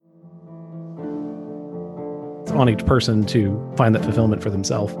on each person to find that fulfillment for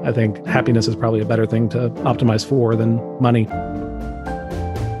themselves. I think happiness is probably a better thing to optimize for than money.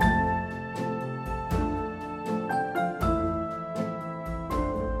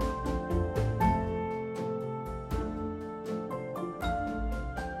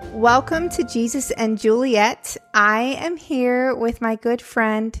 Welcome to Jesus and Juliet. I am here with my good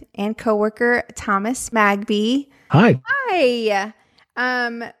friend and coworker, Thomas Magby. Hi. Hi.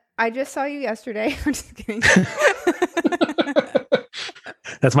 I just saw you yesterday. I'm just kidding.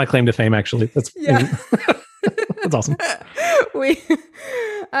 That's my claim to fame, actually. That's awesome.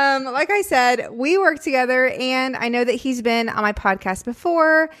 Like I said, we work together, and I know that he's been on my podcast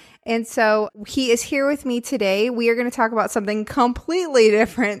before. And so he is here with me today. We are going to talk about something completely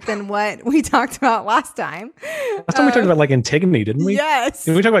different than what we talked about last time. Last time we talked about like Antigone, didn't we? Yes.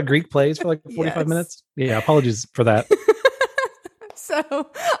 Did we talk about Greek plays for like 45 minutes? Yeah, apologies for that. So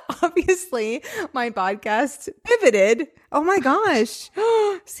obviously my podcast pivoted. Oh my gosh.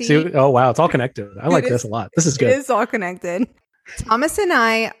 See? Oh, wow. It's all connected. I like this a lot. This is good. It is all connected. Thomas and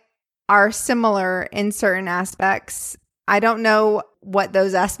I are similar in certain aspects. I don't know what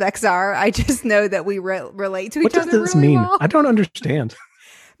those aspects are. I just know that we relate to each other. What does this really mean? well. I don't understand.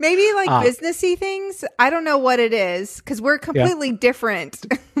 Maybe like businessy things. I don't know what it is because we're completely different.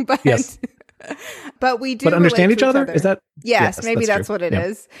 But yes. But we do. But understand each other? Is that? Yes, maybe that's what it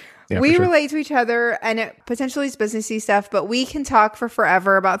is. Yeah, we relate to each other, and it potentially is businessy stuff, but we can talk for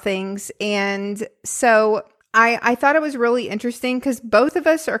forever about things. And so I thought it was really interesting because both of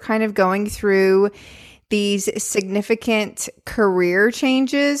us are kind of going through these significant career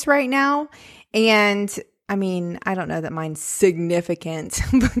changes right now. And I mean, I don't know that mine's significant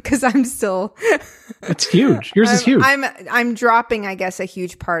because I'm still. It's huge. Yours is huge. I'm dropping, I guess, a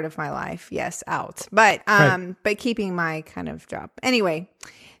huge part of my life. Yes, out, but but keeping my kind of job anyway.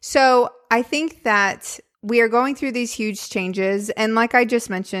 So I think that we are going through these huge changes, and like I just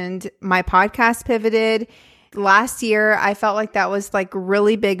mentioned, my podcast pivoted. Last year, I felt like that was like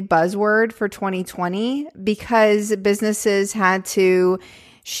really big buzzword for 2020 because businesses had to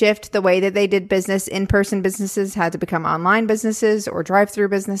shift the way that they did business. In-person businesses had to become online businesses or drive-through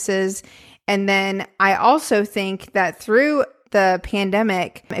businesses. And then I also think that through the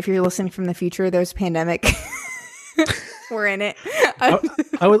pandemic, if you're listening from the future, there's a pandemic. We're in it.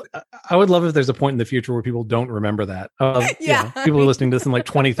 I would love if there's a point in the future where people don't remember that. People are listening to this in like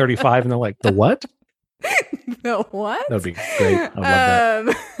 2035 and they're like, the what? The what? That would be great. I would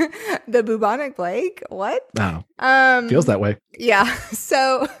love that. The bubonic plague. What? Oh, feels that way. Yeah.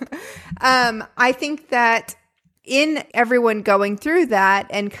 So I think that in everyone going through that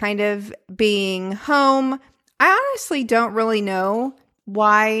and kind of being home, I honestly don't really know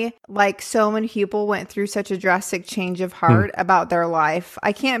why like so many people went through such a drastic change of heart about their life.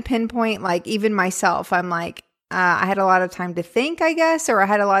 I can't pinpoint, like even myself. I'm like, I had a lot of time to think, I guess, or I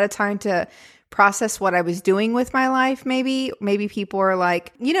had a lot of time to process what I was doing with my life. Maybe people are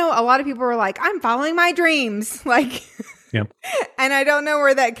like, a lot of people are like, I'm following my dreams. Like, yeah. And I don't know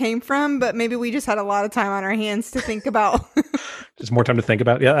where that came from, but maybe we just had a lot of time on our hands to think about. Just more time to think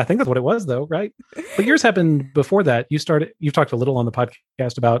about. Yeah, I think that's what it was though, right? But yours happened before that. You've talked a little on the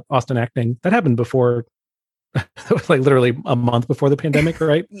podcast about Austin acting. That happened before, like literally a month before the pandemic,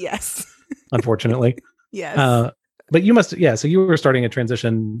 right? Yes. Unfortunately. Yes. But you must, so you were starting a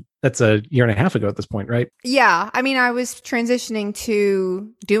transition that's a year and a half ago at this point, right? Yeah. I mean, I was transitioning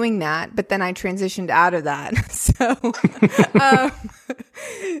to doing that, but then I transitioned out of that.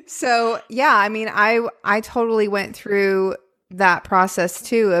 So, yeah, I mean, I totally went through that process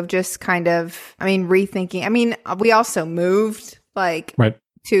too of just kind of, rethinking. I mean, we also moved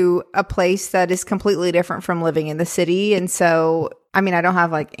to a place that is completely different from living in the city. And so, I don't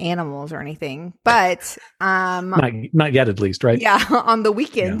have like animals or anything, but not yet, at least, right? Yeah, on the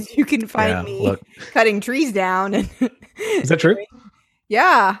weekends you can find me cutting trees down. And is that true?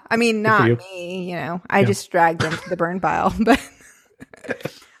 Yeah, not me. I just dragged them to the burn pile. But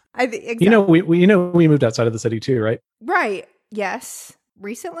I think exactly. we moved outside of the city too, right? Right. Yes.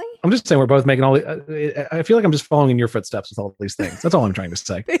 Recently? I'm just saying we're both making I feel like I'm just following in your footsteps with all these things. That's all I'm trying to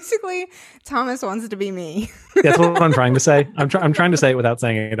say. Basically, Thomas wants to be me. That's what I'm trying to say. I'm trying to say it without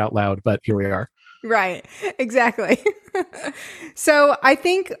saying it out loud, but here we are. Right. Exactly. So I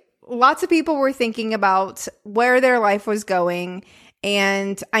think lots of people were thinking about where their life was going.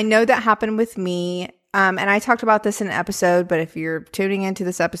 And I know that happened with me. And I talked about this in an episode, but if you're tuning into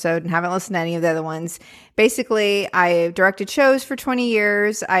this episode and haven't listened to any of the other ones, basically I directed shows for 20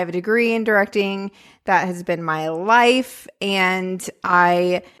 years. I have a degree in directing. That has been my life. And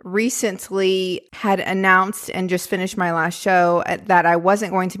I recently had announced and just finished my last show that I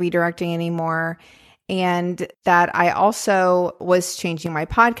wasn't going to be directing anymore. and that I also was changing my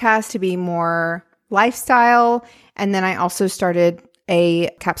podcast to be more lifestyle. And then I also started a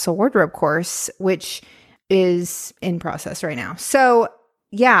capsule wardrobe course, which is in process right now. So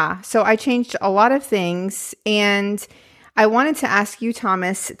yeah, so I changed a lot of things, and I wanted to ask you,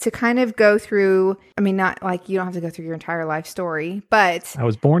 Thomas, to kind of go through, I mean, not like you don't have to go through your entire life story, but I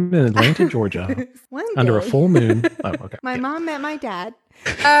was born in Atlanta, Georgia, under a full moon. Oh, okay. My mom met my dad.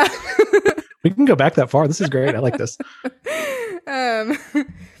 We can go back that far. This is great. I like this.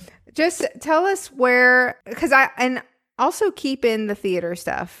 Just tell us where, and also keep in the theater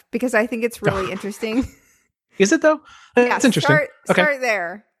stuff, because I think it's really interesting. Is it though? That's interesting. Start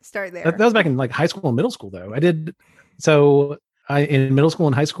there. That was back in like high school and middle school though. In middle school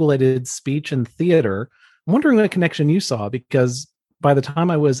and high school, I did speech and theater. I'm wondering what connection you saw, because by the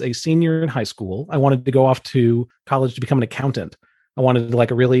time I was a senior in high school, I wanted to go off to college to become an accountant. I wanted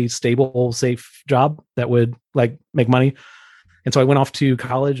like a really stable, safe job that would like make money. And so I went off to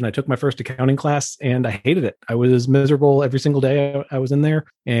college and I took my first accounting class, and I hated it. I was miserable every single day I was in there,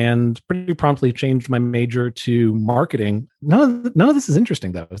 and pretty promptly changed my major to marketing. None of this is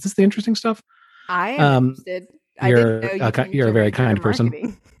interesting though. Is this the interesting stuff? I am interested. You're a very kind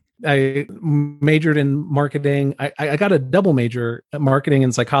person. I majored in marketing. I got a double major, marketing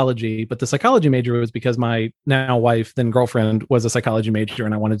and psychology, but the psychology major was because my now wife, then girlfriend, was a psychology major,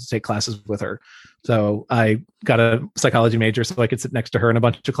 and I wanted to take classes with her. So I got a psychology major so I could sit next to her in a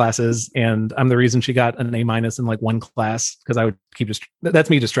bunch of classes. And I'm the reason she got an A- in like one class, because I would keep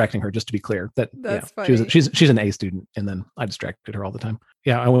that's me distracting her, just to be clear. That's funny. She's an A student, and then I distracted her all the time.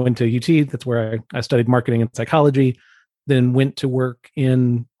 Yeah, I went to UT. That's where I studied marketing and psychology, then went to work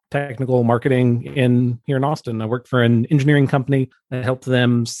in technical marketing here in Austin. I worked for an engineering company that helped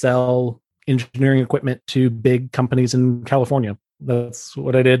them sell engineering equipment to big companies in California. That's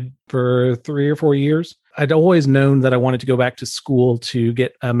what I did for 3 or 4 years. I'd always known that I wanted to go back to school to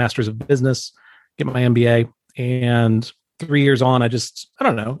get a master's of business, get my MBA. And 3 years on, I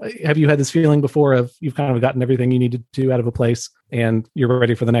don't know. Have you had this feeling before of you've kind of gotten everything you needed to out of a place and you're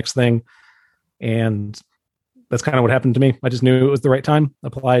ready for the next thing? And that's kind of what happened to me. I just knew it was the right time.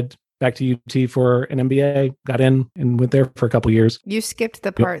 Applied back to UT for an MBA, got in, and went there for a couple years. You skipped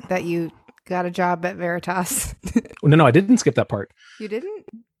the part that you got a job at Veritas. No, I didn't skip that part. You didn't?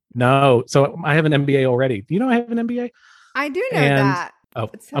 No. So I have an MBA already. Do you know I have an MBA? I do know that. Oh,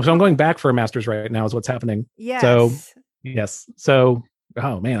 so I'm going back for a master's right now is what's happening. Yes. So, yes. So,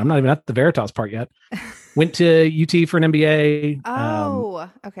 oh man, I'm not even at the Veritas part yet. Went to UT for an MBA.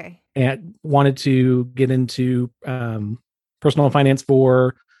 Okay. And wanted to get into personal finance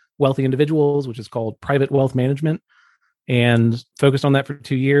for wealthy individuals, which is called private wealth management, and focused on that for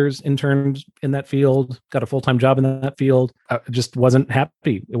 2 years, interned in that field, got a full-time job in that field. I just wasn't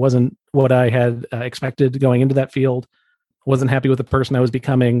happy. It wasn't what I had expected going into that field. Wasn't happy with the person I was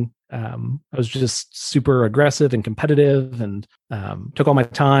becoming. I was just super aggressive and competitive, and took all my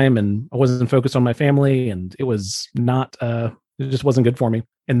time, and I wasn't focused on my family, and it was not, it just wasn't good for me.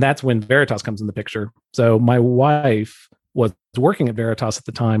 And that's when Veritas comes in the picture. So my wife was working at Veritas at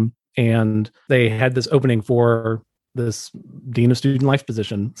the time, and they had this opening for this dean of student life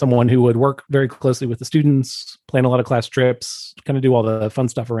position, someone who would work very closely with the students, plan a lot of class trips, kind of do all the fun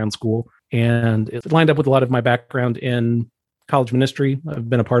stuff around school. And it lined up with a lot of my background in college ministry. I've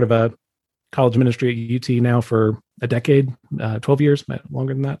been a part of a college ministry at UT now for a decade, 12 years,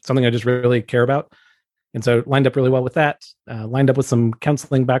 longer than that. Something I just really care about. And so it lined up really well with that. Lined up with some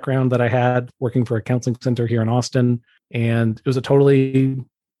counseling background that I had working for a counseling center here in Austin. And it was a totally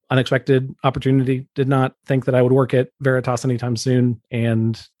unexpected opportunity. Did not think that I would work at Veritas anytime soon.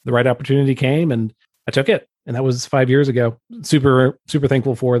 And the right opportunity came and I took it. And that was 5 years ago. Super, super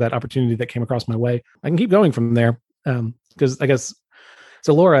thankful for that opportunity that came across my way. I can keep going from there. Because I guess,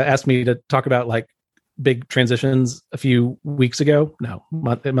 so Laura asked me to talk about like big transitions a few weeks ago. No,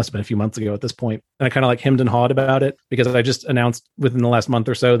 it must have been a few months ago at this point. And I kind of like hemmed and hawed about it because I just announced within the last month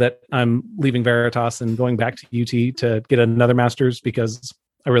or so that I'm leaving Veritas and going back to UT to get another master's because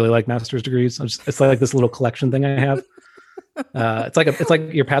I really like master's degrees. It's like this little collection thing I have. It's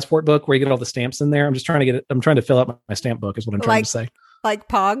like your passport book where you get all the stamps in there. I'm trying to fill out my stamp book is what I'm trying to say. Like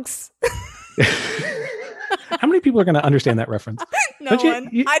Pogs. How many people are going to understand that reference? No one.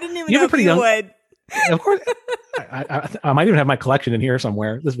 I didn't even know if you would. Of course. I might even have my collection in here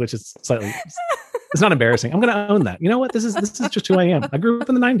somewhere, which is slightly, it's not embarrassing. I'm going to own that. You know what? This is just who I am. I grew up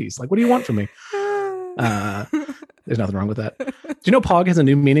in the 90s. Like, what do you want from me? There's nothing wrong with that. Do you know Pog has a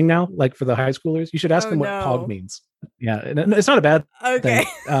new meaning now? Like for the high schoolers, you should ask them what Pog means. Yeah, it's not a bad thing.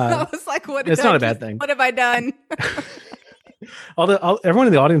 I was like, it's not a bad thing. What have I done? Everyone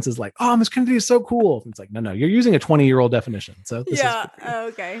in the audience is like, "Oh, Miss Kennedy is so cool." It's like, no, you're using a 20-year-old definition. So this is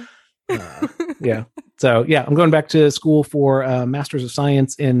okay. yeah. So yeah, I'm going back to school for a Master's of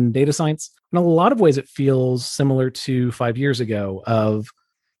Science in Data Science. In a lot of ways, it feels similar to 5 years ago. Of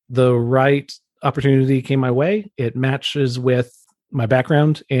the right opportunity came my way. It matches with my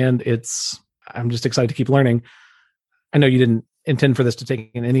background, and I'm just excited to keep learning. I know you didn't intend for this to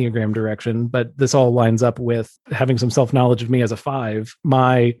take an Enneagram direction, but this all lines up with having some self-knowledge of me as a 5.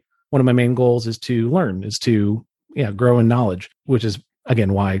 One of my main goals is to learn, is to grow in knowledge, which is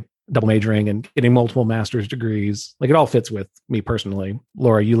again why double majoring and getting multiple master's degrees, like it all fits with me personally.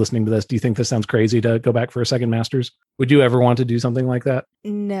 Laura, you listening to this, do you think this sounds crazy to go back for a second master's? Would you ever want to do something like that?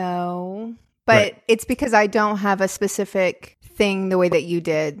 No, but It's because I don't have a specific thing the way that you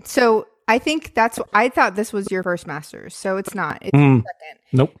did. So I think I thought this was your first master's. So it's not. It's second.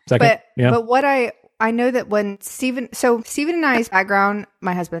 Nope. Second. But what I know that when Stephen and I's background,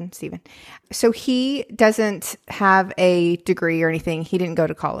 my husband, Stephen, so he doesn't have a degree or anything. He didn't go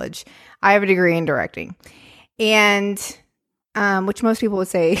to college. I have a degree in directing, and which most people would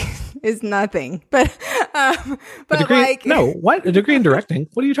say is nothing. But a degree in directing?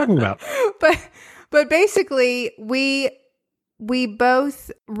 What are you talking about? But basically, we both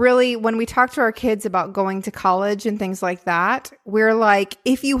really, when we talk to our kids about going to college and things like that, we're like,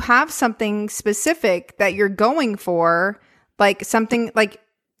 if you have something specific that you're going for, like something like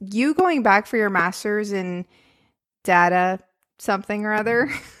you going back for your master's in data something or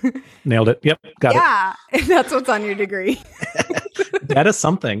other. Nailed it. Yep. Got it. Yeah. That's what's on your degree. Data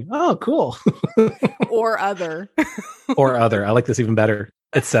something. Oh, cool. Or other. Or other. I like this even better.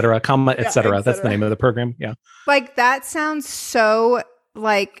 Etc. Comma, etc. That's the name of the program. Yeah. Like that sounds so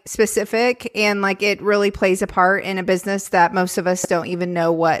like specific, and like it really plays a part in a business that most of us don't even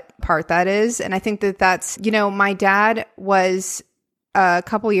know what part that is. And I think that's, my dad was a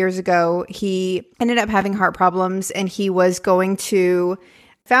couple years ago, he ended up having heart problems, and he was found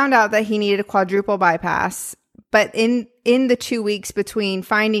out that he needed a quadruple bypass. But in the 2 weeks between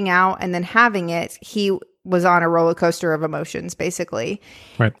finding out and then having it, he was on a roller coaster of emotions, basically.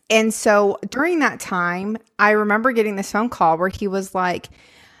 Right. And so during that time, I remember getting this phone call where he was like,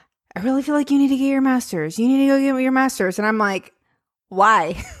 I really feel like you need to get your master's. You need to go get your master's. And I'm like,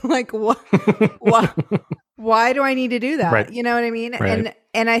 why? Like, what? Why do I need to do that? Right. You know what I mean? Right.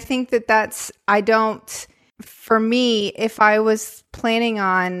 And I think for me, if I was planning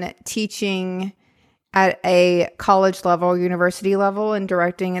on teaching at a college level, university level, and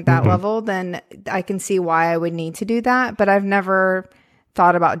directing at that level, then I can see why I would need to do that. But I've never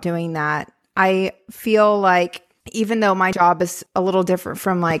thought about doing that. I feel like even though my job is a little different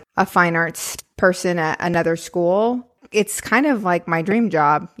from like a fine arts person at another school, it's kind of like my dream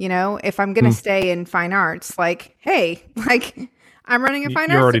job. If I'm going to stay in fine arts, like, hey, like I'm running a fine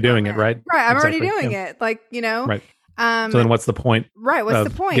arts. You're already doing it, right? Right. I'm already doing it. Like, Right. So then what's the point? Right. What's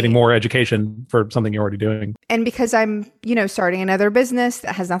the point? Getting more education for something you're already doing. And because I'm, starting another business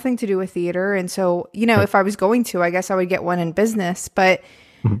that has nothing to do with theater. And so, if I was going to, I guess I would get one in business. But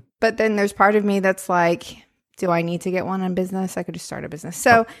then there's part of me that's like, do I need to get one in business? I could just start a business.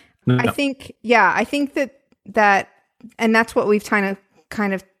 So No. I think that, and that's what we've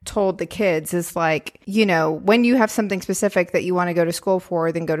kind of told the kids is like, when you have something specific that you want to go to school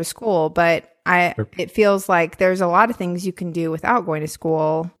for, then go to school. But it feels like there's a lot of things you can do without going to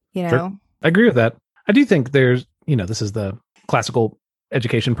school, Sure. I agree with that. I do think there's, this is the classical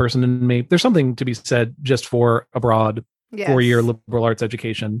education person in me. There's something to be said just for a broad 4-year liberal arts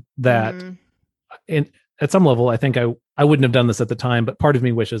education that at some level, I think I wouldn't have done this at the time, but part of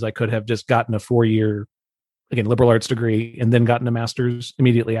me wishes I could have just gotten a 4-year, again, liberal arts degree and then gotten a master's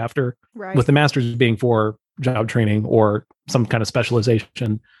immediately after, with the master's being for job training or some kind of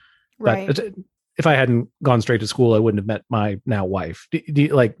specialization. Right. But if I hadn't gone straight to school, I wouldn't have met my now wife.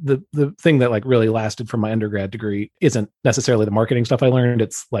 Like the thing that like really lasted from my undergrad degree isn't necessarily the marketing stuff I learned.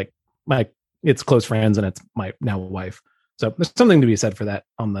 It's like it's close friends and it's my now wife. So there's something to be said for that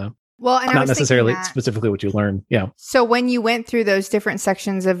on the, well, and not necessarily specifically what you learn. Yeah. So when you went through those different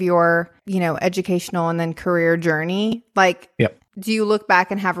sections of your, educational and then career journey, like, do you look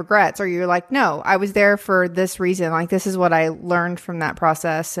back and have regrets? Or you're like, no, I was there for this reason. Like, this is what I learned from that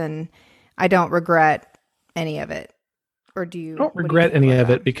process, and I don't regret any of it. Or do you? I don't regret any of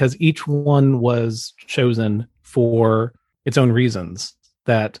it because each one was chosen for its own reasons.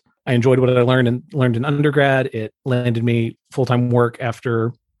 That I enjoyed what I learned in undergrad. It landed me full-time work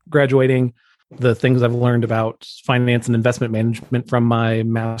after graduating. The things I've learned about finance and investment management from my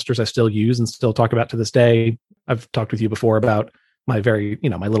master's, I still use and still talk about to this day. I've talked with you before about my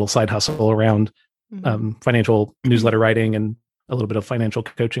my little side hustle around financial newsletter writing and a little bit of financial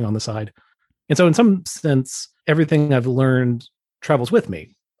coaching on the side. And so in some sense, everything I've learned travels with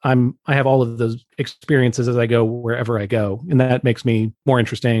me. I have all of those experiences as I go wherever I go. And that makes me more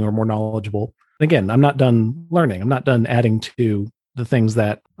interesting or more knowledgeable. And again, I'm not done learning. I'm not done adding to the things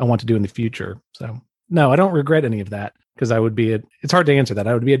that I want to do in the future. So no, I don't regret any of that because it's hard to answer that.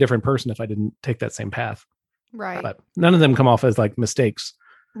 I would be a different person if I didn't take that same path. Right. But none of them come off as like mistakes.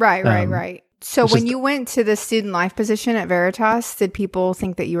 Right. So when you went to the student life position at Veritas, did people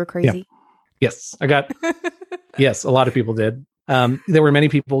think that you were crazy? Yeah. Yes, yes, a lot of people did. There were many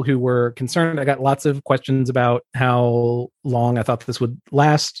people who were concerned. I got lots of questions about how long I thought this would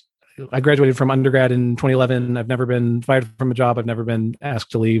last. I graduated from undergrad in 2011. I've never been fired from a job. I've never been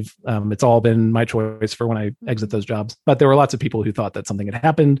asked to leave. It's all been my choice for when I exit those jobs. But there were lots of people who thought that something had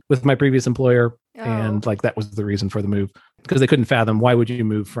happened with my previous employer. And like that was the reason for the move because they couldn't fathom why would you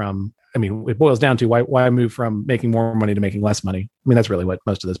move from, I mean, it boils down to why move from making more money to making less money. I mean, that's really what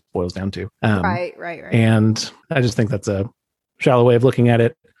most of this boils down to. Right. And I just think that's a shallow way of looking at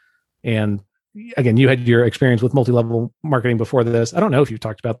it. And again, you had your experience with multi-level marketing before this. I don't know if you've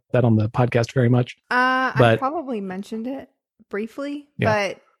talked about that on the podcast very much. I probably mentioned it briefly,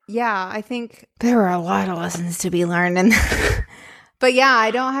 but yeah, I think there were a lot of lessons to be learned. And but yeah,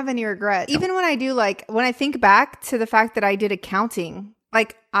 I don't have any regrets. Even when I think back to the fact that I did accounting, was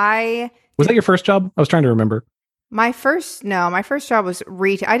that your first job? I was trying to remember. My first job was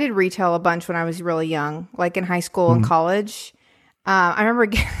retail. I did retail a bunch when I was really young, like in high school and college. I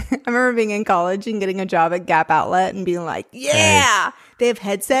remember being in college and getting a job at Gap Outlet and being like, yeah, they have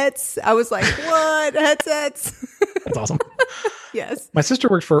headsets. I was like, what headsets? That's awesome. Yes. My sister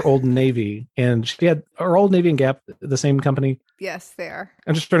worked for Old Navy and are Old Navy and Gap the same company? Yes, they are.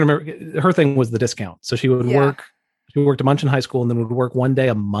 I'm just trying to remember. Her thing was the discount. So she would work. She worked a bunch in high school and then would work one day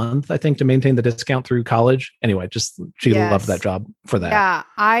a month, I think, to maintain the discount through college. Anyway, she loved that job for that. Yeah.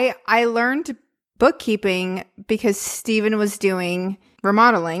 I learned bookkeeping because Steven was doing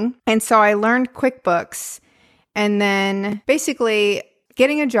remodeling. And so I learned QuickBooks and then basically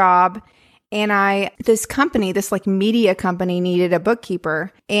getting a job. And this like media company needed a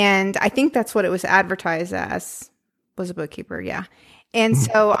bookkeeper. And I think that's what it was advertised as, was a bookkeeper. Yeah. And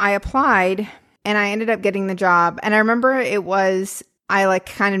so I applied and I ended up getting the job. And I remember I like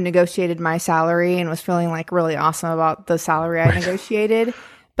kind of negotiated my salary and was feeling like really awesome about the salary I negotiated.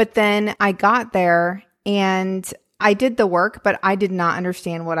 But then I got there and I did the work, but I did not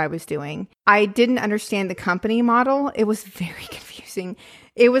understand what I was doing. I didn't understand the company model. It was very confusing.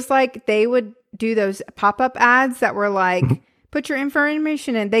 It was like they would do those pop-up ads that were like, put your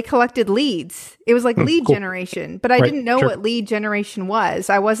information in. They collected leads. It was like lead generation, but I didn't know what lead generation was.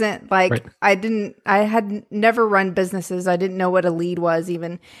 I wasn't like, I had never run businesses. I didn't know what a lead was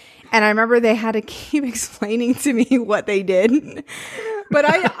even. And I remember they had to keep explaining to me what they did. But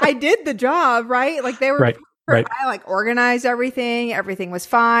I did the job, right? Like they were, I like organized everything. Everything was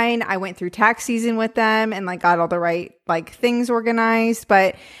fine. I went through tax season with them and like got all the right like things organized.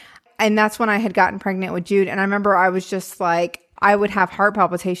 And that's when I had gotten pregnant with Jude. And I remember I was just like, I would have heart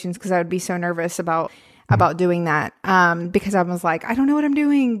palpitations because I would be so nervous about doing that. Because I was like, I don't know what I'm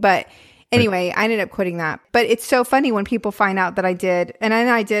doing. But anyway, I ended up quitting that. But it's so funny when people find out that I did. And then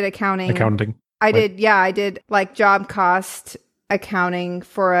I did accounting. I did like job cost accounting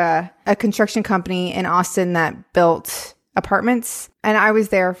for a construction company in Austin that built apartments. And I was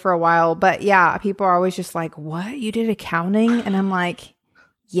there for a while. But yeah, people are always just like, what? You did accounting? And I'm like,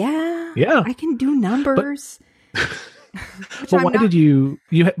 yeah, I can do numbers. But why did you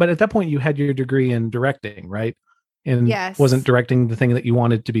but at that point you had your degree in directing, right? And wasn't directing the thing that you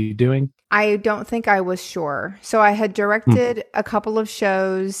wanted to be doing? I don't think I was sure. So I had directed a couple of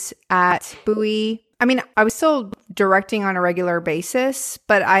shows at Bowie. I mean, I was still directing on a regular basis,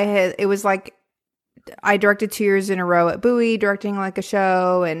 but I directed 2 years in a row at Bowie, directing like a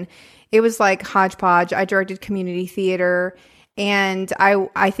show, and it was like hodgepodge. I directed community theater, and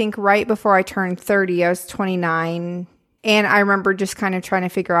I think right before I turned 30, I was 29, and I remember just kind of trying to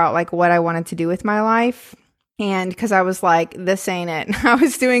figure out like what I wanted to do with my life. And because I was like, this ain't it. I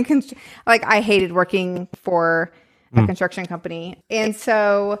was doing, I hated working for a construction company. And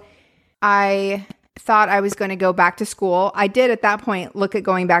so I thought I was going to go back to school. I did at that point look at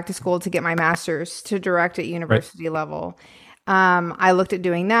going back to school to get my master's to direct at university level. I looked at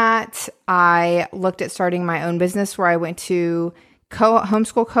doing that. I looked at starting my own business where I went to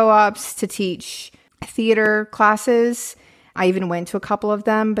homeschool co-ops to teach theater classes. I even went to a couple of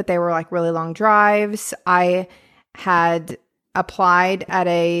them, but they were like really long drives. I had applied at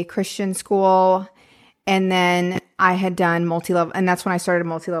a Christian school, and then I had done multi-level, and that's when I started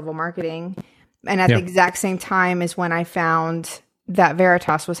multi-level marketing. And at the exact same time is when I found that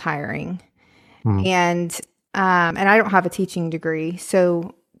Veritas was hiring. And I don't have a teaching degree,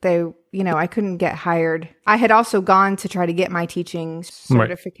 so I couldn't get hired. I had also gone to try to get my teaching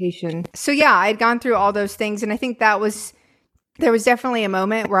certification. Right. So yeah, I'd gone through all those things. And I think there was definitely a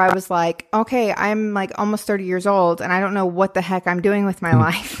moment where I was like, okay, I'm like almost 30 years old and I don't know what the heck I'm doing with my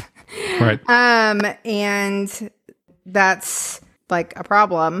life. Right. And that's like a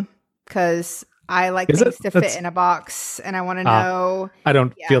problem because I like things to fit in a box and I want to know. I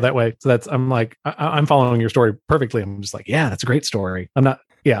don't feel that way. So I'm like, I'm following your story perfectly. I'm just like, yeah, that's a great story. I'm not,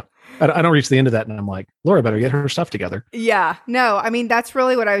 I don't reach the end of that. And I'm like, Laura better get her stuff together. Yeah, no, I mean, that's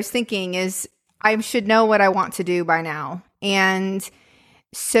really what I was thinking is I should know what I want to do by now. And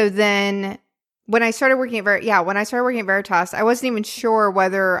so then when I started working at Veritas, I wasn't even sure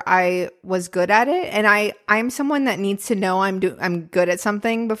whether I was good at it. And I'm someone that needs to know I'm good at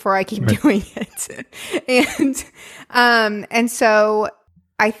something before I keep doing it. And so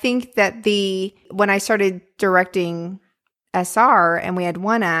I think that when I started directing SR and we had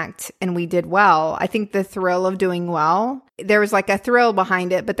one act and we did well, I think the thrill of doing well, there was like a thrill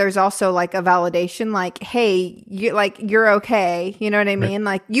behind it, but there's also like a validation, like, hey, you're okay. You know what I mean?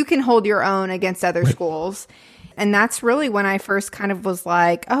 Like you can hold your own against other schools. And that's really when I first kind of was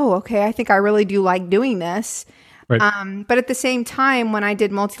like, oh, okay, I think I really do like doing this. Right. But at the same time, when I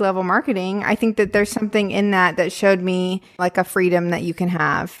did multi-level marketing, I think that there's something in that showed me like a freedom that you can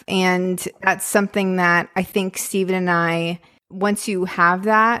have. And that's something that I think Steven and I, once you have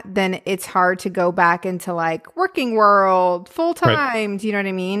that, then it's hard to go back into like working world full time. Right. Do you know what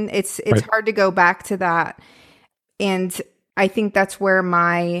I mean? It's hard to go back to that. And I think that's where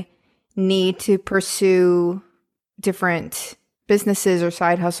my need to pursue different businesses or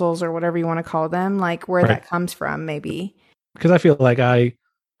side hustles or whatever you want to call them, like where that comes from, maybe. Because I feel like I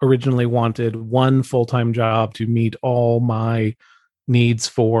originally wanted one full-time job to meet all my needs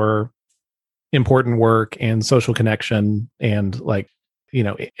for important work and social connection and like,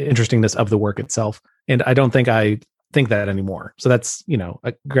 interestingness of the work itself. And I don't think I think that anymore. So that's,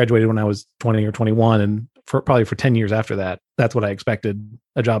 I graduated when I was 20 or 21 and probably for 10 years after that, that's what I expected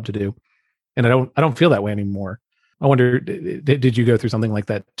a job to do. And I don't feel that way anymore. I wonder, did you go through something like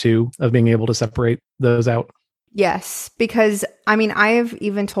that too, of being able to separate those out? Yes, because I mean, I have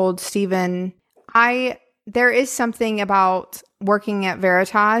even told Steven, there is something about working at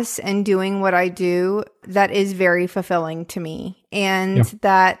Veritas and doing what I do that is very fulfilling to me. And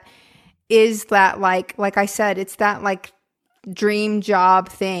that is that like I said, it's that like dream job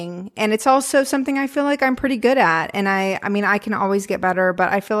thing. And it's also something I feel like I'm pretty good at. And I mean, I can always get better,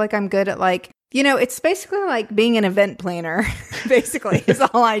 but I feel like I'm good at like, it's basically like being an event planner, basically, is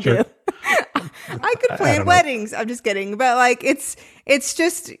all I do. I could plan weddings. I'm just kidding. But like, it's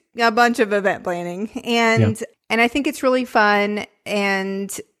just a bunch of event planning. And I think it's really fun.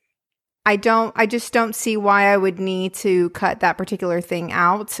 And I just don't see why I would need to cut that particular thing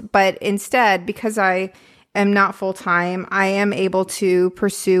out. But instead, because I am not full time, I am able to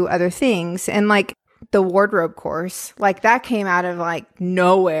pursue other things. And like the wardrobe course, like that came out of like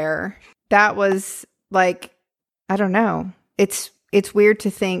nowhere. That was like, I don't know. It's weird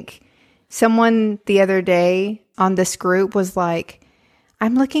to think. Someone the other day on this group was like,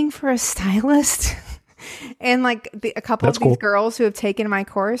 I'm looking for a stylist. And like a couple of these girls who have taken my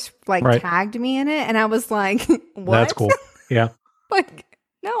course like tagged me in it. And I was like, what? That's cool. Yeah. Like,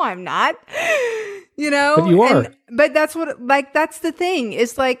 no, I'm not. But you are. But that's that's the thing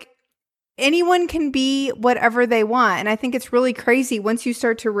is like, anyone can be whatever they want. And I think it's really crazy once you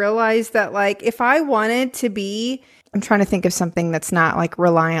start to realize that, like, if I wanted to be, I'm trying to think of something that's not like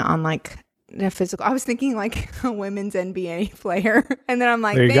reliant on like a physical. I was thinking like a women's NBA player. And then I'm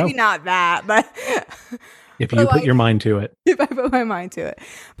like, maybe not that, but if you put your mind to it. If I put my mind to it.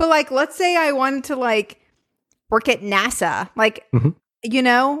 But like, let's say I wanted to like work at NASA, like,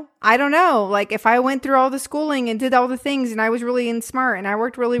 I don't know. Like if I went through all the schooling and did all the things and I was really smart and I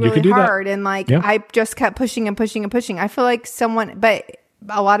worked really, really hard and like I just kept pushing and pushing and pushing. I feel like but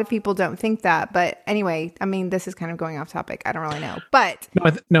a lot of people don't think that. But anyway, I mean, this is kind of going off topic. I don't really know. But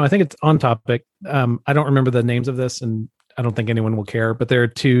no, I think it's on topic. I don't remember the names of this and I don't think anyone will care. But there are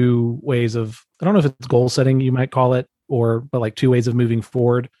two ways of, I don't know if it's goal setting, you might call it, but like two ways of moving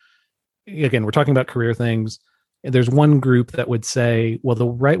forward. Again, we're talking about career things. There's one group that would say, well, the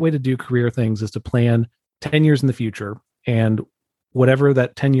right way to do career things is to plan 10 years in the future. And whatever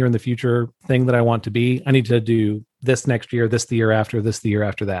that 10 year in the future thing that I want to be, I need to do this next year, this the year after, this the year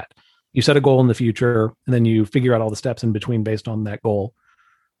after that. You set a goal in the future, and then you figure out all the steps in between based on that goal.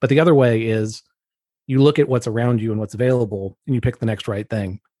 But the other way is you look at what's around you and what's available, and you pick the next right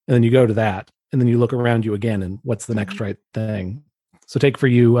thing. And then you go to that. and then you look around you again and what's the next Mhm. right thing. So take for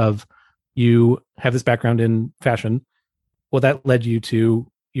you of you have this background in fashion. Well, that led you to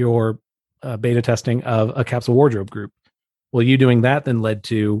your beta testing of a capsule wardrobe group. Well, you doing that then led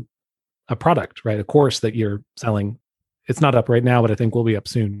to a product, right? A course that you're selling. It's not up right now, but I think will be up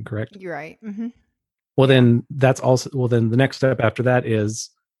soon, correct? You're right. Mm-hmm. Well, Yeah. then that's also, well, then the next step after that is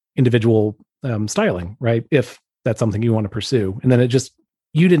individual styling, right? If that's something you want to pursue. And then it just,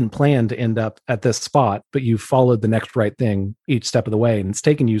 you didn't plan to end up at this spot, but you followed the next right thing each step of the way. And it's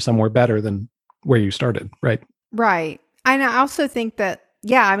taken you somewhere better than where you started, right? Right. And I also think that,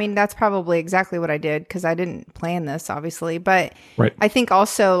 yeah, I mean, that's probably exactly what I did because I didn't plan this, obviously. But Right. I think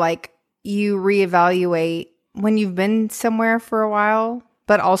also like you reevaluate when you've been somewhere for a while,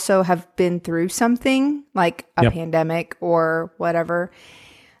 but also have been through something like a Yep. pandemic or whatever.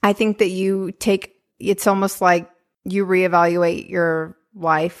 I think that you take, it's almost like you reevaluate your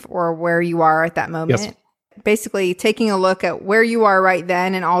life or where you are at that moment. Yes. Basically, taking a look at where you are right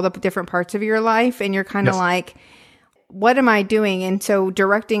then and all the different parts of your life. And you're kind of Yes. like, what am I doing? And so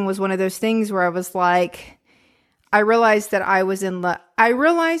directing was one of those things where I was like, I realized that I was in love. I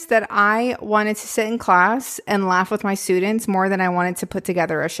realized that I wanted to sit in class and laugh with my students more than I wanted to put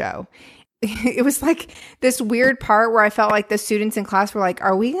together a show. It was like this weird part where I felt like the students in class were like,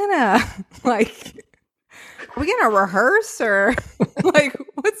 are we gonna rehearse or like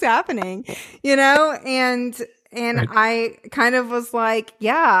what's happening? You know? And Right. I kind of was like,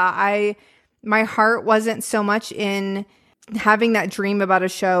 yeah, my heart wasn't so much in having that dream about a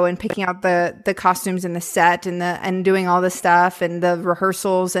show and picking out the costumes and the set and doing all the stuff and the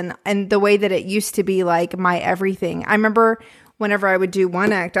rehearsals and the way that it used to be like my everything. I remember whenever I would do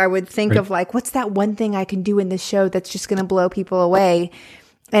one act, I would think Right. of like, what's that one thing I can do in this show that's just going to blow people away?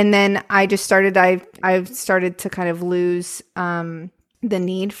 And then I just started, I started to kind of lose the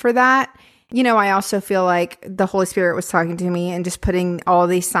need for that. You know, I also feel like the Holy Spirit was talking to me and just putting all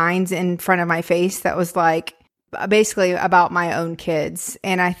these signs in front of my face that was like basically about my own kids.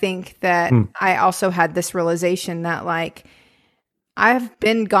 And I think that I also had this realization that like I've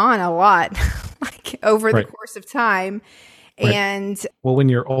been gone a lot like over the Right. course of time. Right. And Well, when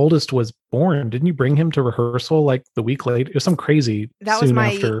your oldest was born, didn't you bring him to rehearsal like the week later? It was some crazy that was soon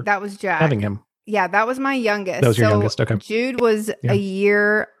after that was Jack. having him. Yeah, that was my youngest. That was your youngest, okay. Jude was Yeah. a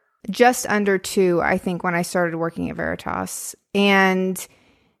year, just under 2, I think, when I started working at Veritas. And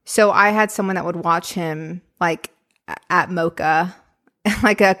so I had someone that would watch him like at Mocha,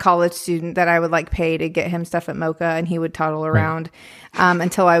 like a college student that I would like pay to get him stuff at Mocha, and he would toddle around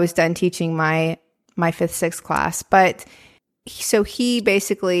until I was done teaching my 5th, 6th class. But so he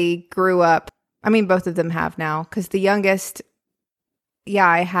basically grew up. I mean, both of them have now because the youngest,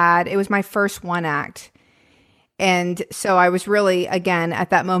 yeah, it was my first one act. And so I was really, again,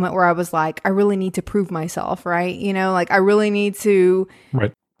 at that moment where I was like, I really need to prove myself, right? You know, like I really need to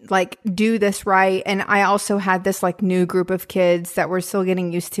Right. like do this right. And I also had this like new group of kids that were still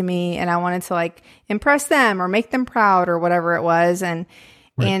getting used to me, and I wanted to like impress them or make them proud or whatever it was. And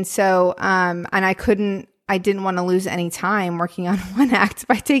so, and I didn't want to lose any time working on one act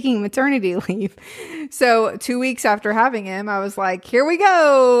by taking maternity leave. So 2 weeks after having him, I was like, here we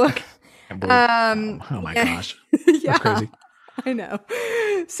go. Oh my gosh. Yeah, That's crazy. I know.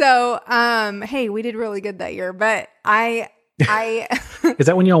 So, hey, we did really good that year, but I, Is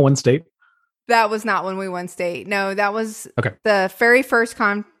that when y'all won state? that was not when we won state. No, that was Okay. the very first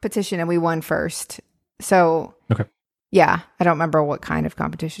competition and we won first. So, Okay. yeah, I don't remember what kind of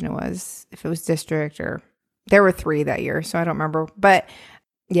competition it was, if it was district or there were 3 that year. So I don't remember, but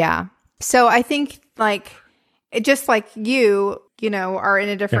yeah. So I think like it just like you know, are in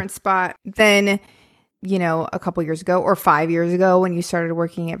a different spot than, you know, a couple years ago or 5 years ago when you started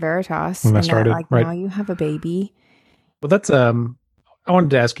working at Veritas. When I and started, like right. now you have a baby. Well, that's I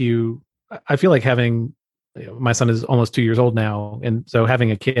wanted to ask you. I feel like having my son is almost 2 years old now, and so having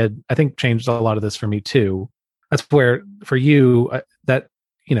a kid, I think, changed a lot of this for me too. That's where for you that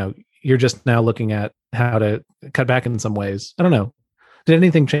you're just now looking at how to cut back in some ways. I don't know. Did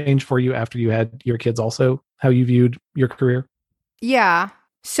anything change for you after you had your kids? Also, how you viewed your career? Yeah.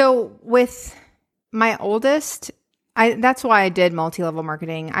 So with my oldest, that's why I did multi-level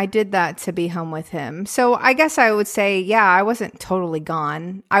marketing. I did that to be home with him. So I guess I would say, yeah, I wasn't totally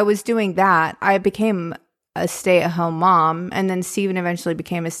gone. I was doing that. I became a stay-at-home mom, and then Steven eventually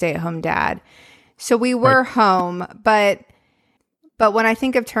became a stay-at-home dad. So we were home, but when I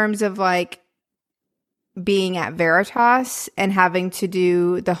think of terms of like being at Veritas and having to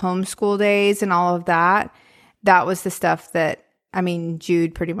do the homeschool days and all of that, that was the stuff that, I mean,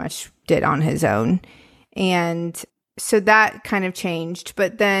 Jude pretty much did on his own. And so that kind of changed.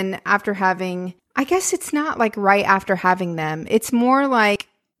 But then after having, I guess it's not like right after having them, it's more like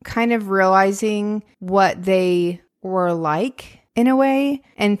kind of realizing what they were like in a way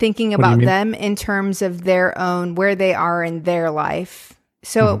and thinking about them in terms of their own, where they are in their life.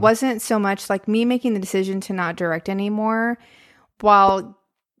 So it wasn't so much like me making the decision to not direct anymore. While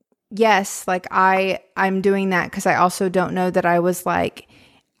yes, like I'm doing that because I also don't know that I was like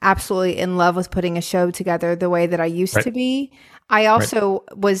absolutely in love with putting a show together the way that I used to be. I also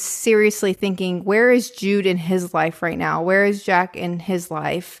was seriously thinking, where is Jude in his life right now? Where is Jack in his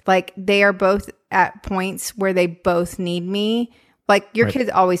life? Like they are both at points where they both need me. Like your kid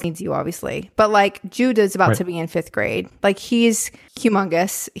always needs you, obviously. But like Jude is about to be in 5th grade. Like he's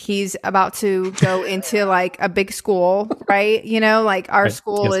humongous. He's about to go into like a big school, right? You know, like our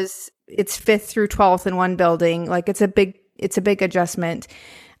school is, it's 5th through 12th in one building. Like it's a big adjustment.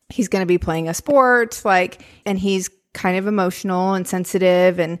 He's going to be playing a sport, like, and he's kind of emotional and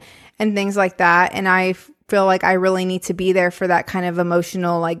sensitive and things like that. And I feel like I really need to be there for that kind of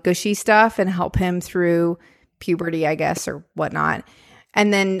emotional, like gushy stuff and help him through puberty, I guess, or whatnot.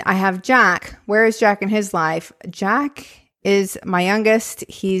 And then I have Jack. Where is Jack in his life? Jack is my youngest.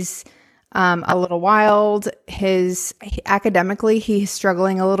 He's a little wild. Academically, he's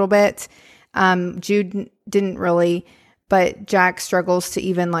struggling a little bit. Jude didn't really, but Jack struggles to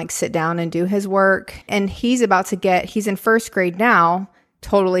even like sit down and do his work. And he's in 1st grade now.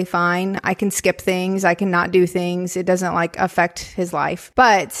 Totally fine. I can skip things. I can not do things. It doesn't like affect his life.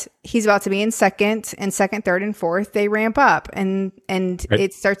 But he's about to be in 2nd, 3rd, and 4th. They ramp up and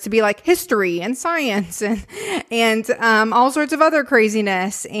it starts to be like history and science and all sorts of other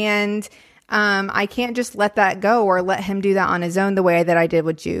craziness. And I can't just let that go or let him do that on his own the way that I did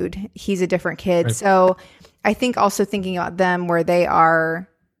with Jude. He's a different kid. So I think also thinking about them where they are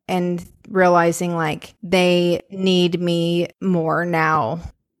and realizing like they need me more now.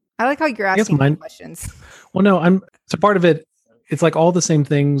 I like how you're asking me questions. Well, no, so part of it, it's like all the same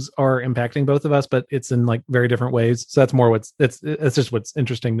things are impacting both of us, but it's in like very different ways. So that's more it's just what's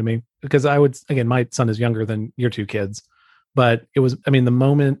interesting to me because again, my son is younger than your 2 kids, but the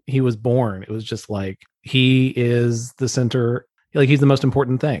moment he was born, it was just like, he is the center, like he's the most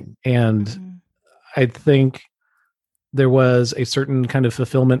important thing. And I think there was a certain kind of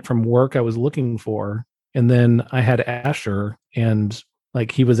fulfillment from work I was looking for. And then I had Asher and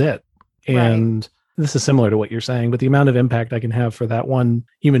like, he was it. And this is similar to what you're saying, but the amount of impact I can have for that one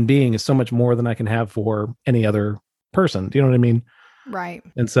human being is so much more than I can have for any other person. Do you know what I mean? Right.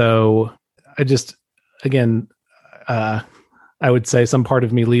 And so I just, again, I would say some part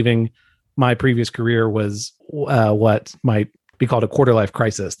of me leaving my previous career was what might be called a quarter life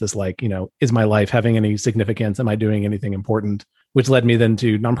crisis. This like, is my life having any significance? Am I doing anything important? Which led me then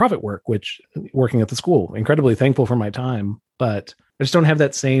to nonprofit work, working at the school. Incredibly thankful for my time, but I just don't have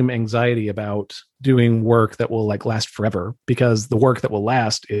that same anxiety about doing work that will like last forever, because the work that will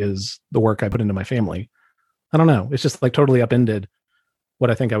last is the work I put into my family. I don't know. It's just like totally upended what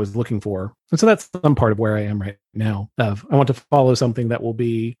I think I was looking for. And so that's some part of where I am right now. I want to follow something that will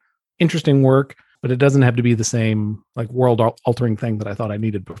be interesting work, but it doesn't have to be the same like world altering thing that I thought I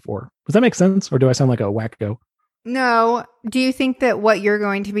needed before. Does that make sense? Or do I sound like a wacko? No. Do you think that what you're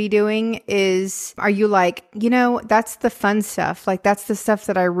going to be doing are you like, that's the fun stuff. Like that's the stuff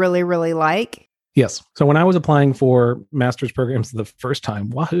that I really, really like. Yes. So when I was applying for master's programs the first time,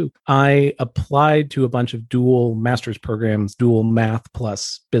 wahoo, I applied to a bunch of dual master's programs, dual math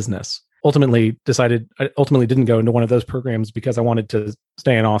plus business. I ultimately didn't go into one of those programs because I wanted to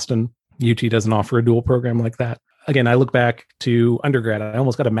stay in Austin. UT doesn't offer a dual program like that. Again, I look back to undergrad. I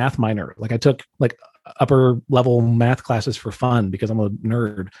almost got a math minor. Like I took like upper level math classes for fun because I'm a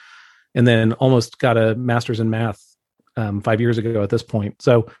nerd, and then almost got a master's in math 5 years ago at this point.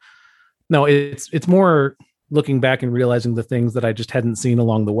 So no, it's more looking back and realizing the things that I just hadn't seen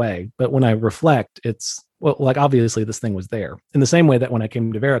along the way. But when I reflect, like obviously this thing was there. In the same way that when I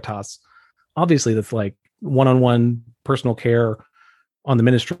came to Veritas, obviously that's like one-on-one personal care on the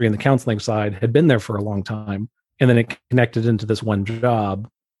ministry and the counseling side had been there for a long time. And then it connected into this one job.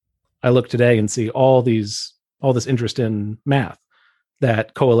 I look today and see all this interest in math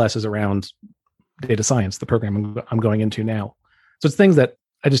that coalesces around data science, the program I'm going into now. So it's things that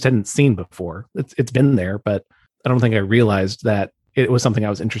I just hadn't seen before. It's been there, but I don't think I realized that it was something I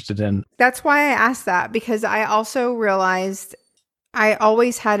was interested in. That's why I asked that, because I also realized I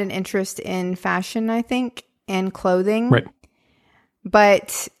always had an interest in fashion, I think, and clothing. Right.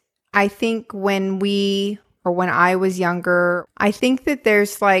 But I think when I was younger, I think that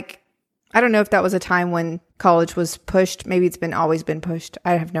there's like, I don't know if that was a time when college was pushed. Maybe it's always been pushed.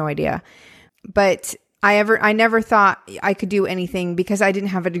 I have no idea. But I never thought I could do anything because I didn't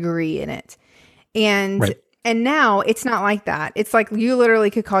have a degree in it. And and now it's not like that. It's like you literally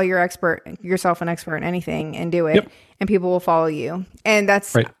could call yourself an expert in anything and do it, and people will follow you. And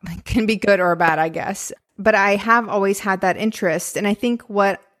that's can be good or bad, I guess. But I have always had that interest. And I think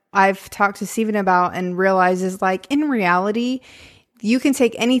what I've talked to Stephen about and realized is like in reality, you can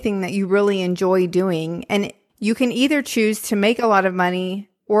take anything that you really enjoy doing and you can either choose to make a lot of money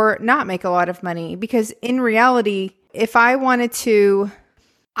or not make a lot of money. Because in reality, if I wanted to,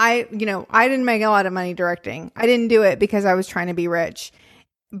 I didn't make a lot of money directing. I didn't do it because I was trying to be rich,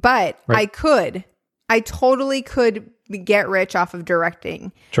 but I totally could get rich off of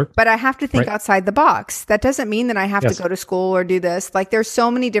directing. Sure. But I have to think outside the box. That doesn't mean that I have to go to school or do this. Like there's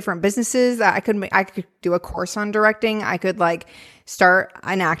so many different businesses that I could do a course on directing. I could like start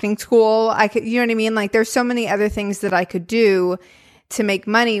an acting school. I could, you know what I mean? Like there's so many other things that I could do to make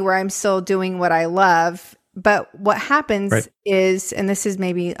money where I'm still doing what I love. But what happens is, and this is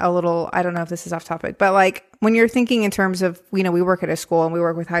maybe a little, I don't know if this is off topic, but like when you're thinking in terms of, we work at a school and we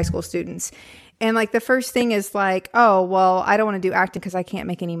work with high school students. And like the first thing is like, oh, well, I don't want to do acting because I can't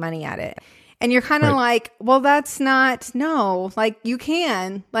make any money at it. And you're kind of like, well, that's not, no, like you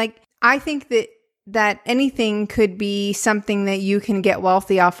can. Like, I think that anything could be something that you can get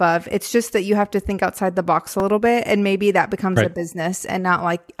wealthy off of. It's just that you have to think outside the box a little bit. And maybe that becomes a business and not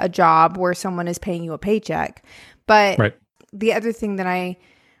like a job where someone is paying you a paycheck. But the other thing that I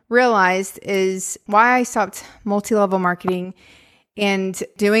realized is why I stopped multi-level marketing and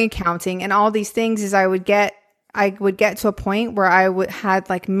doing accounting and all these things is I would get to a point where I had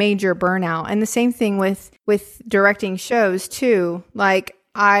like major burnout. And the same thing with directing shows too. Like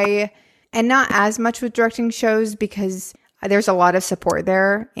and not as much with directing shows because there's a lot of support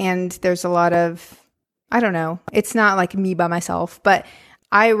there and there's a lot of, I don't know, it's not like me by myself, but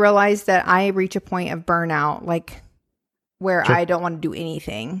I realized that I reach a point of burnout, like where I don't want to do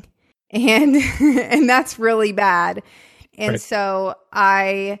anything. And, and that's really bad. And so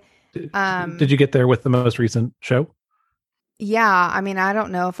did you get there with the most recent show? Yeah. I mean, I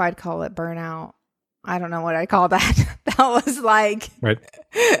don't know if I'd call it burnout. I don't know what I call that. That was like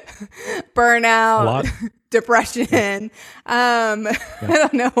burnout, depression. I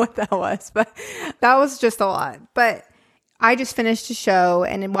don't know what that was, but that was just a lot. But I just finished a show,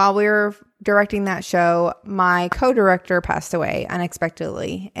 and while we were directing that show, my co-director passed away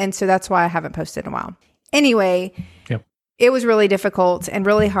unexpectedly. And so that's why I haven't posted in a while. Anyway, it was really difficult and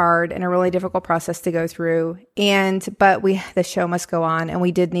really hard and a really difficult process to go through. But the show must go on, and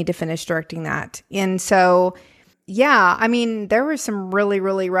we did need to finish directing that. And so, yeah, I mean, there were some really,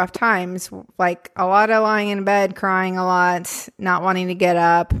 really rough times, like a lot of lying in bed, crying a lot, not wanting to get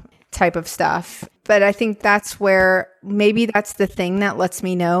up type of stuff. But I think that's where maybe that's the thing that lets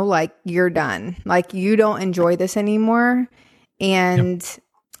me know, like, you're done. Like, you don't enjoy this anymore. And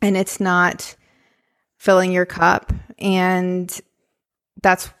it's not filling your cup. And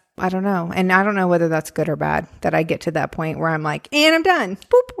that's, I don't know. And I don't know whether that's good or bad that I get to that point where I'm like, and I'm done.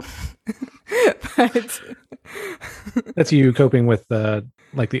 Boop. But that's you coping with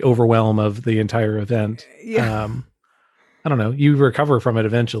like the overwhelm of the entire event. I don't know. You recover from it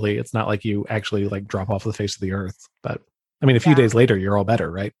eventually. It's not like you actually like drop off the face of the earth. But I mean, a few days later, you're all better,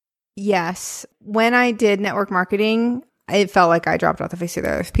 right? Yes. When I did network marketing, it felt like I dropped off the face of the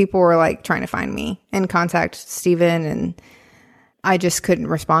earth. People were like trying to find me and contact Stephen, and I just couldn't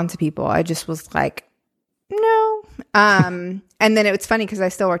respond to people. I just was like, no. And then it was funny because I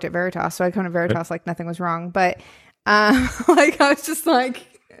still worked at Veritas, so I'd come to Veritas like nothing was wrong. But like I was just like,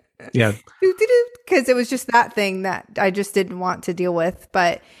 because it was just that thing that I just didn't want to deal with.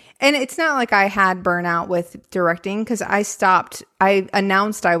 And it's not like I had burnout with directing because I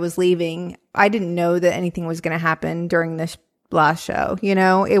announced I was leaving. I didn't know that anything was going to happen during this last show. You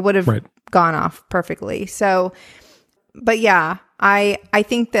know, it would have gone off perfectly. So, but yeah, I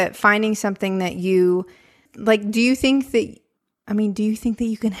think that finding something that you like, do you think that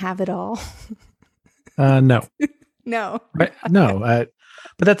you can have it all? No. No. No.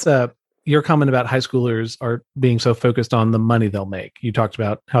 But that's your comment about high schoolers are being so focused on the money they'll make. You talked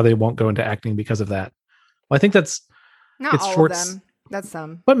about how they won't go into acting because of that. Well, I think that's not all of them. That's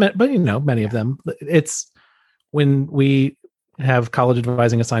some. But you know, many of them. It's when we have college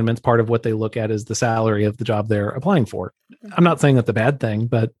advising assignments, part of what they look at is the salary of the job they're applying for. I'm not saying that's a bad thing,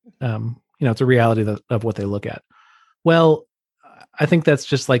 but you know, it's a reality of what they look at. Well, I think that's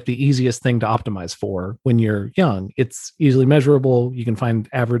just like the easiest thing to optimize for when you're young. It's easily measurable. You can find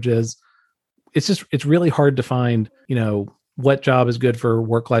averages. It's really hard to find, you know, what job is good for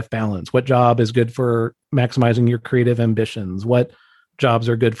work-life balance, what job is good for maximizing your creative ambitions, what jobs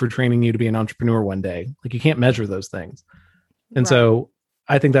are good for training you to be an entrepreneur one day. Like you can't measure those things. And so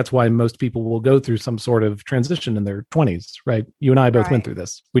I think that's why most people will go through some sort of transition in their 20s, right? You and I both went through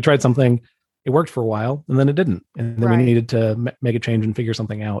this. We tried something, it worked for a while, and then it didn't. And then we needed to make a change and figure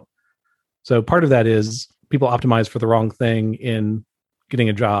something out. So part of that is people optimize for the wrong thing in getting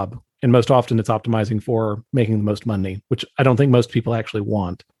a job. And most often it's optimizing for making the most money, which I don't think most people actually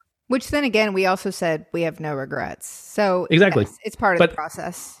want. Which then again, we also said we have no regrets. So exactly, yes, it's part of the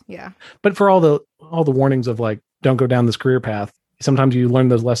process. Yeah. But for all the warnings of like, don't go down this career path, sometimes you learn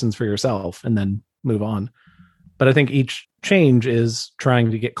those lessons for yourself and then move on. But I think each change is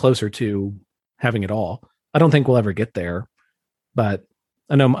trying to get closer to having it all. I don't think we'll ever get there, but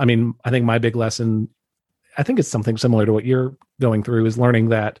I think my big lesson, I think it's something similar to what you're going through, is learning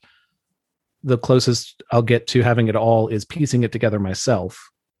that the closest I'll get to having it all is piecing it together myself.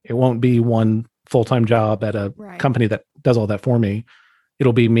 It won't be one full-time job at a company that does all that for me.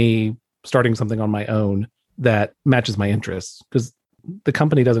 It'll be me starting something on my own that matches my interests, because the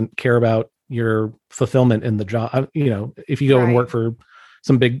company doesn't care about your fulfillment in the job. If you go and work for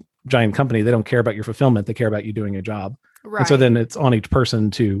some big giant company, they don't care about your fulfillment. They care about you doing a job. Right. And so then it's on each person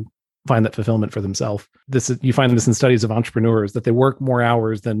to find that fulfillment for themselves. You find this in studies of entrepreneurs, that they work more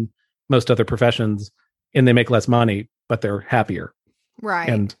hours than most other professions and they make less money, but they're happier. Right.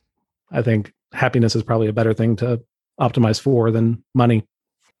 And I think happiness is probably a better thing to optimize for than money.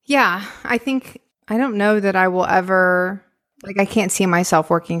 Yeah. I don't know that I will ever, I can't see myself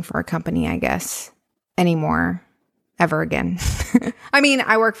working for a company, I guess, anymore, ever again. I mean,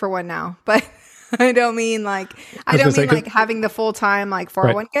 I work for one now, but I don't mean having the full-time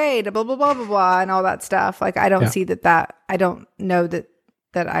 401k to blah, blah, blah, blah, blah, and all that stuff. I don't see that I don't know that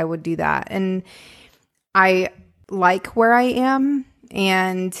I would do that. And I like where I am.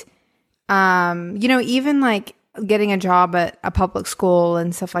 And, even getting a job at a public school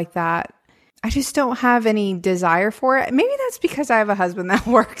and stuff like that, I just don't have any desire for it. Maybe that's because I have a husband that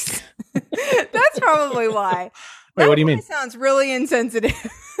works. That's probably why. Wait, what do you mean? Sounds really insensitive.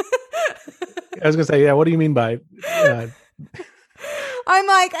 I was going to say, yeah, what do you mean by... I'm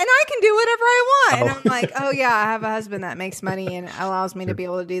like, and I can do whatever I want. And I'm like, oh yeah, I have a husband that makes money and allows me to be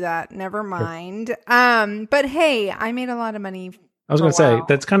able to do that. Never mind. Sure. But hey, I made a lot of money. I was going to say,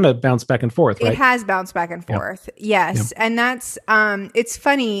 that's kind of bounced back and forth, right? It has bounced back and forth. Yep. Yes. Yep. And that's, it's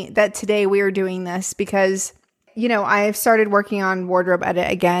funny that today we are doing this because, I've started working on Wardrobe Edit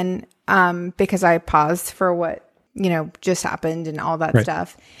again, because I paused for what, just happened and all that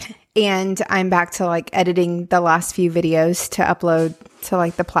stuff. And I'm back to editing the last few videos to upload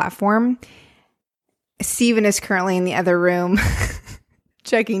to the platform. Steven is currently in the other room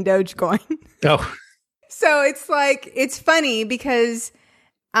checking Dogecoin. Oh. So it's funny because,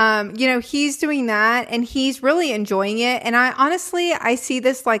 he's doing that and he's really enjoying it. And I see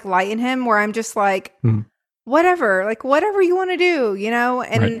this light in him where I'm just whatever you want to do,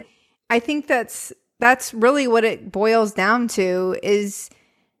 and I think that's really what it boils down to is,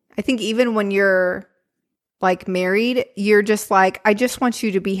 I think even when you're married, you're just I just want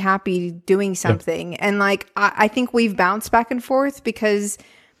you to be happy doing something. Yep. And I think we've bounced back and forth because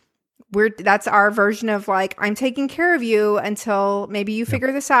that's our version of I'm taking care of you until maybe you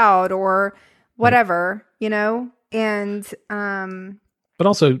figure this out or whatever, and, but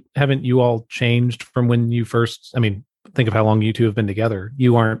also haven't you all changed from when you first, think of how long you two have been together.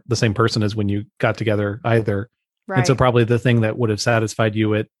 You aren't the same person as when you got together either. Right. And so probably the thing that would have satisfied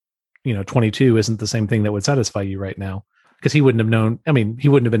you at 22 isn't the same thing that would satisfy you right now, because he wouldn't have known. He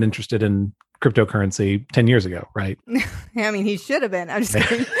wouldn't have been interested in cryptocurrency 10 years ago, right? He should have been. I'm just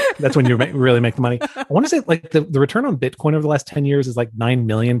kidding. That's when you really make the money. I want to say the return on Bitcoin over the last 10 years is 9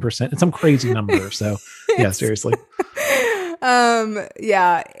 million %. It's some crazy number. So yeah, seriously.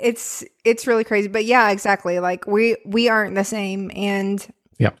 Yeah, it's really crazy, but yeah, exactly. We aren't the same. And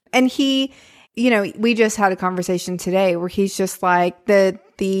he, we just had a conversation today where he's just so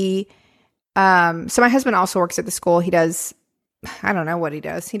my husband also works at the school. He does, I don't know what he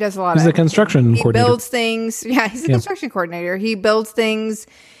does. He does a lot He's a construction coordinator. He builds things. Yeah, he's a construction coordinator. He builds things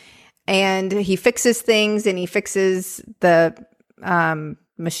and he fixes things and he fixes the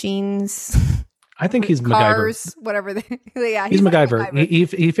machines. I think he's cars, MacGyver. Whatever. He's MacGyver.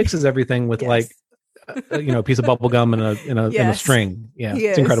 He fixes everything with a piece of bubble gum and a string. Yeah,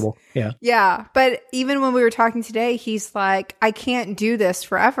 it's incredible. Yeah. Yeah. But even when we were talking today, he's like, I can't do this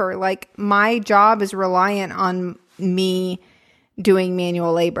forever. My job is reliant on me doing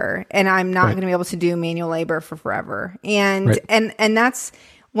manual labor, and I'm not going to be able to do manual labor for forever. And and that's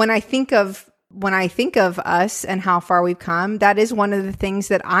when I think of us and how far we've come. That is one of the things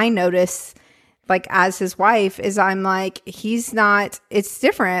that I notice like as his wife is I'm like, he's not, it's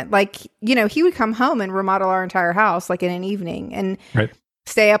different. Like, you know, he would come home and remodel our entire house like in an evening and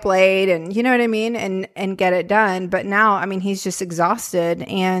stay up late and you know what I mean? And get it done. But now, I mean, he's just exhausted.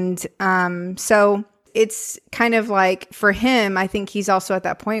 And so it's kind of like for him, I think he's also at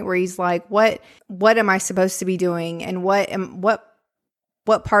that point where he's like, what am I supposed to be doing? And what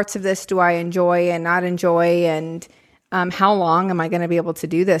parts of this do I enjoy and not enjoy? And how long am I going to be able to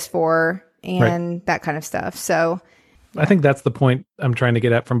do this for? And that kind of stuff. So I think that's the point I'm trying to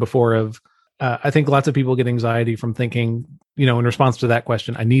get at from before of, I think lots of people get anxiety from thinking, you know, in response to that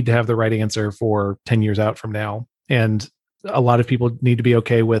question, I need to have the right answer for 10 years out from now. And a lot of people need to be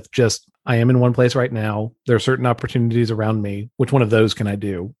okay with just, I am in one place right now. There are certain opportunities around me. Which one of those can I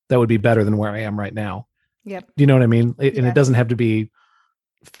do that would be better than where I am right now? Yep. Do you know what I mean? And it doesn't have to be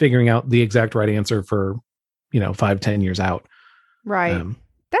figuring out the exact right answer for, 5-10 years out. Right.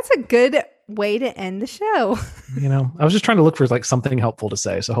 That's a good way to end the show. I was just trying to look for like something helpful to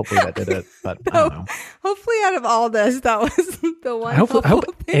say. So hopefully that did it, but I don't know. Hopefully out of all this, that was the one. I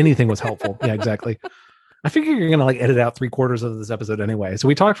hope anything was helpful. Yeah, exactly. I figure you're going to like edit out 3/4 of this episode anyway. So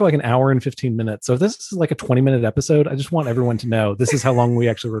we talked for like an hour and 15 minutes. So if this is like a 20-minute episode, I just want everyone to know this is how long we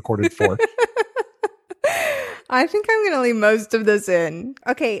actually recorded for. I think I'm going to leave most of this in.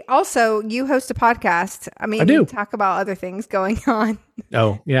 Okay. Also, you host a podcast. I mean, I do. You talk about other things going on.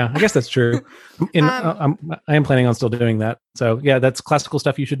 Oh, yeah. I guess that's true. And I am planning on still doing that. So yeah, that's Classical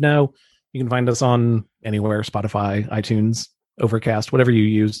Stuff You Should Know. You can find us on anywhere, Spotify, iTunes, Overcast, whatever you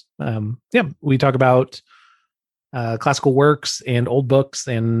use. We talk about classical works and old books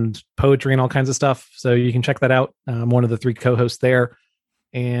and poetry and all kinds of stuff. So you can check that out. I'm one of the 3 co-hosts there.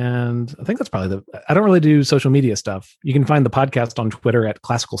 And I think that's probably I don't really do social media stuff. You can find the podcast on Twitter at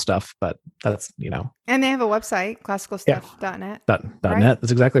Classical Stuff, but that's, And they have a website, classicalstuff.net. .net.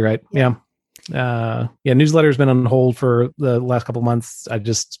 That's exactly right. Yeah. Newsletter's been on hold for the last couple months. I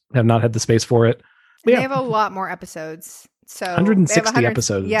just have not had the space for it. They have a lot more episodes. So 160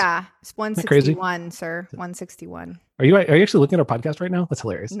 episodes. Yeah. It's 161, sir. 161. Are you actually looking at our podcast right now? That's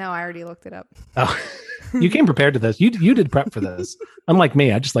hilarious. No, I already looked it up. Oh, you came prepared to this. You did prep for this. Unlike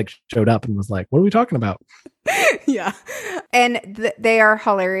me, I just like showed up and was like, what are we talking about? Yeah. And they are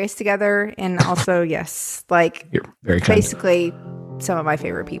hilarious together. And also, yes, like you're very kind. Basically some of my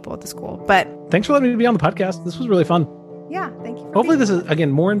favorite people at the school. But thanks for letting me be on the podcast. This was really fun. Yeah, thank you. Hopefully this is,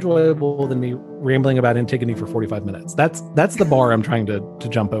 again, more enjoyable than me rambling about Antigone for 45 minutes. That's the bar I'm trying to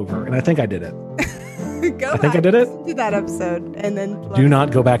jump over. And I think I did it. I think I did it. Listen to that episode and then do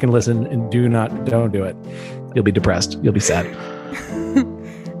not go back and listen and don't do it. You'll be depressed. You'll be sad.